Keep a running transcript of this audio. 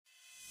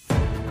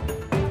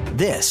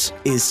This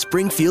is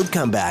Springfield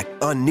Comeback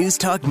on News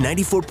Talk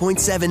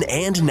 94.7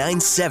 and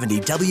 970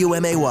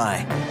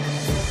 WMAY.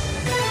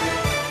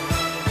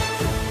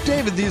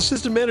 David, the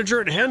assistant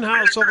manager at Hen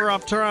House over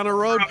off Toronto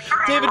Road.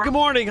 David, good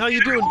morning. How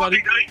you doing,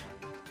 buddy?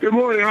 Good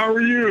morning. How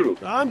are you?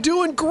 I'm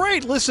doing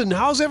great. Listen,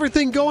 how's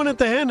everything going at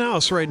the Hen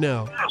House right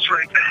now?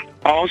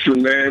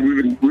 Awesome, man.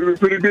 We've been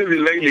pretty busy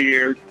lately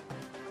here.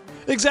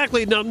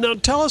 Exactly. Now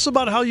tell us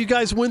about how you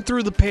guys went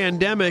through the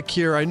pandemic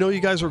here. I know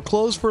you guys were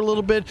closed for a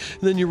little bit,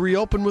 and then you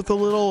reopened with a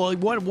little.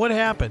 What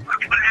happened?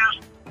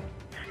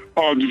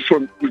 Oh, just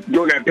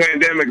during that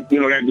pandemic,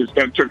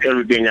 that took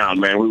everything out,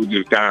 man. We were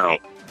just down.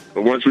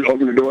 But once we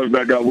opened the doors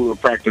back up, we were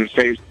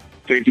practicing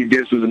safety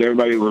distance, and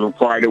everybody was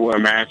required to wear a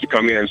mask to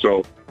come in.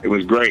 So it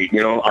was great.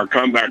 Our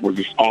comeback was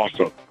just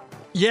awesome.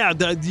 Yeah,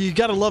 you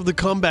got to love the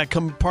comeback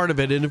part of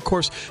it, and of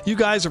course, you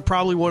guys are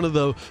probably one of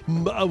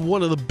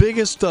the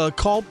biggest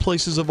cult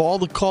places of all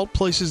the cult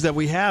places that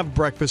we have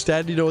breakfast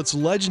at. It's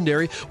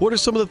legendary. What are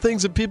some of the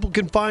things that people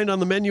can find on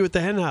the menu at the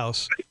Hen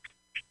House?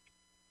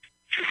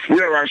 We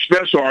have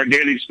our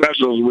daily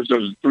specials, which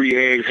is 3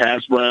 eggs,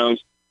 hash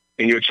browns,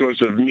 and your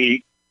choice of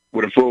meat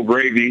with a full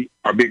gravy.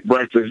 Our big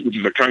breakfast, which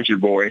is a country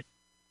boy.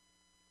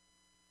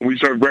 We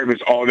serve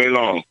breakfast all day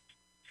long.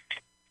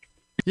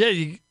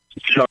 Yeah.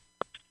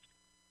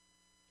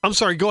 I'm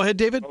sorry. Go ahead,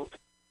 David.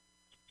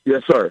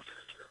 Yes, sir.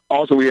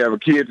 Also, we have a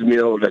kids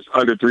meal that's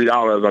under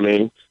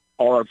 $3.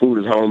 All our food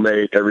is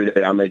homemade every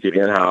day. I make it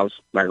in-house,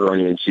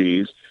 macaroni and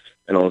cheese.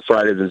 And on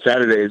Fridays and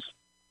Saturdays,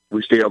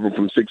 we stay open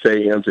from 6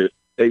 a.m. to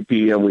 8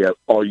 p.m. We have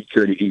all you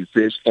care to eat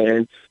fish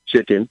and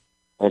chicken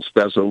on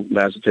special,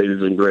 mashed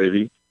potatoes and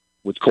gravy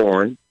with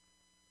corn.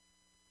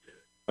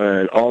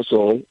 And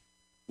also,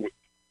 we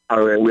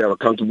have a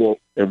comfortable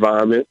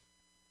environment.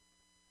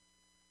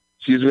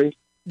 Excuse me?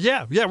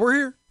 Yeah, we're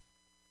here.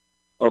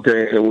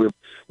 Okay, and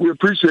we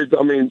appreciate,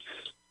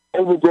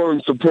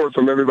 overgrowing support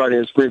from everybody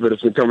in Springfield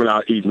that's been coming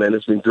out eating, man.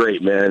 It's been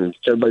great, man. And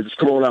everybody just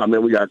come on out,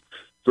 man. We got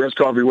fresh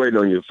coffee waiting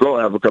on you. Flo will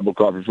have a cup of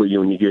coffee for you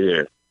when you get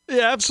here.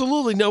 Yeah,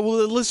 absolutely. Now,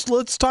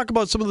 let's talk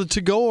about some of the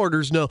to-go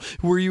orders now.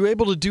 Were you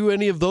able to do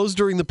any of those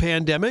during the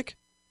pandemic?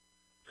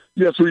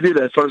 Yes, we did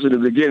at first in the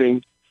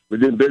beginning, but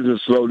then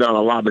business slowed down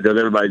a lot because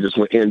everybody just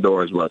went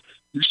indoors. But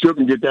you still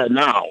can get that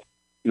now,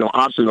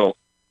 optional.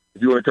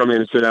 If you want to come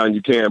in and sit down,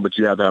 you can, but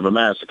you have to have a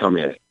mask to come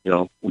in.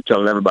 We're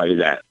telling everybody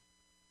that.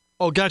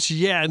 Oh, gotcha.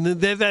 Yeah, and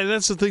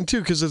that's the thing,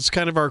 too, because it's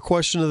kind of our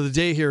question of the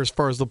day here as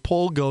far as the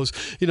poll goes.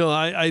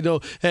 I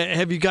know,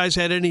 have you guys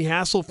had any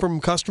hassle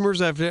from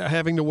customers after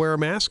having to wear a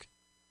mask?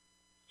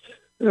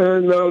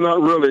 No,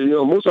 not really.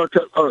 Most of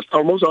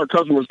our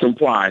customers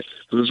comply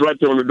because it's right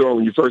there on the door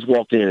when you first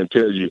walk in and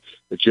tells you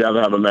that you have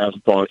to have a mask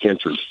upon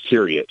entrance,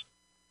 period.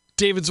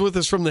 David's with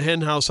us from the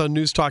Hen House on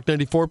News Talk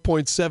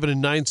 94.7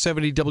 and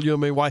 970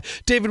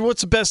 WMAY. David,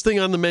 what's the best thing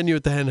on the menu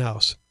at the Hen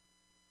House?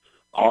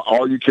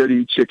 All you care to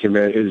eat chicken,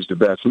 man. It is the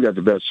best. We got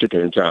the best chicken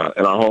in town,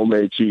 and our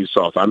homemade cheese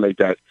sauce. I make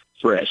that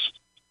fresh.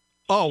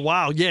 Oh,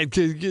 wow. Yeah.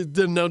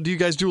 Now, do you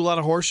guys do a lot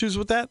of horseshoes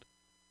with that?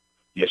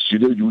 Yes, you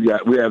do. We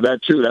have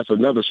that, too. That's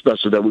another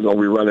special that we're going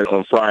to be running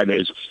on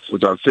Fridays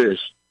with our fish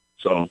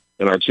and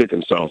our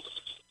chicken.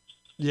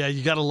 Yeah,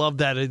 you got to love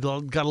that. You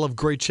got to love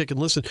great chicken.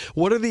 Listen,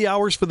 what are the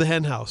hours for the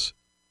Hen House?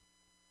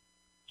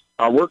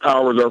 Our work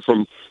hours are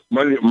from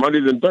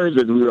Mondays and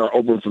Thursdays. We are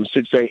open from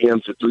 6 a.m.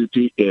 to 3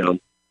 p.m.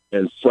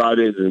 And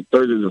Fridays and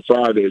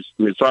Saturdays,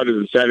 we're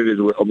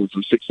open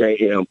from 6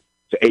 a.m.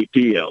 to 8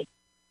 p.m.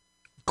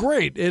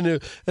 Great.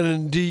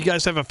 And do you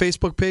guys have a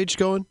Facebook page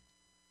going?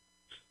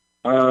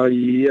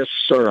 Yes,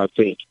 sir, I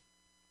think.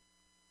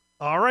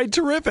 All right,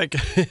 terrific.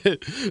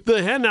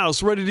 The Hen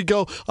House ready to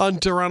go on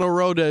Toronto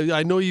Road.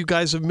 I know you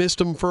guys have missed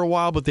them for a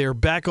while, but they are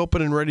back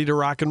open and ready to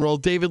rock and roll.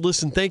 David,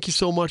 listen, thank you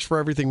so much for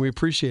everything. We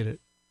appreciate it.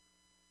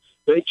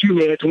 Thank you,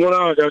 man. Come on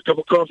out. I got a cup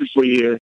of coffee for you here.